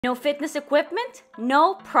No fitness equipment?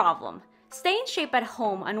 No problem. Stay in shape at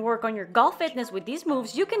home and work on your golf fitness with these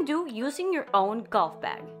moves you can do using your own golf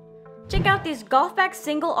bag. Check out these golf bag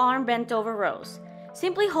single arm bent over rows.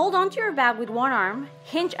 Simply hold onto your bag with one arm,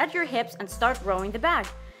 hinge at your hips and start rowing the bag.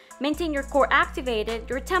 Maintain your core activated,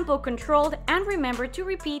 your tempo controlled, and remember to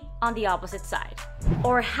repeat on the opposite side.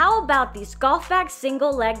 Or how about these golf bag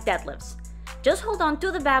single leg deadlifts? Just hold on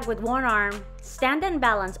to the bag with one arm, stand and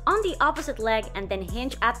balance on the opposite leg and then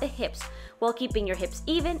hinge at the hips while keeping your hips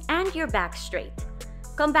even and your back straight.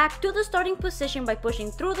 Come back to the starting position by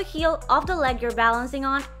pushing through the heel of the leg you're balancing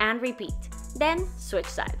on and repeat. Then switch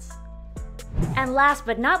sides. And last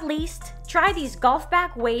but not least, try these golf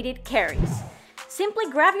bag weighted carries.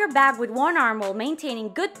 Simply grab your bag with one arm while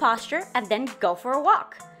maintaining good posture and then go for a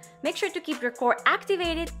walk. Make sure to keep your core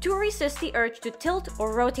activated to resist the urge to tilt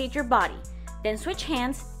or rotate your body. Then switch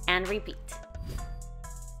hands and repeat.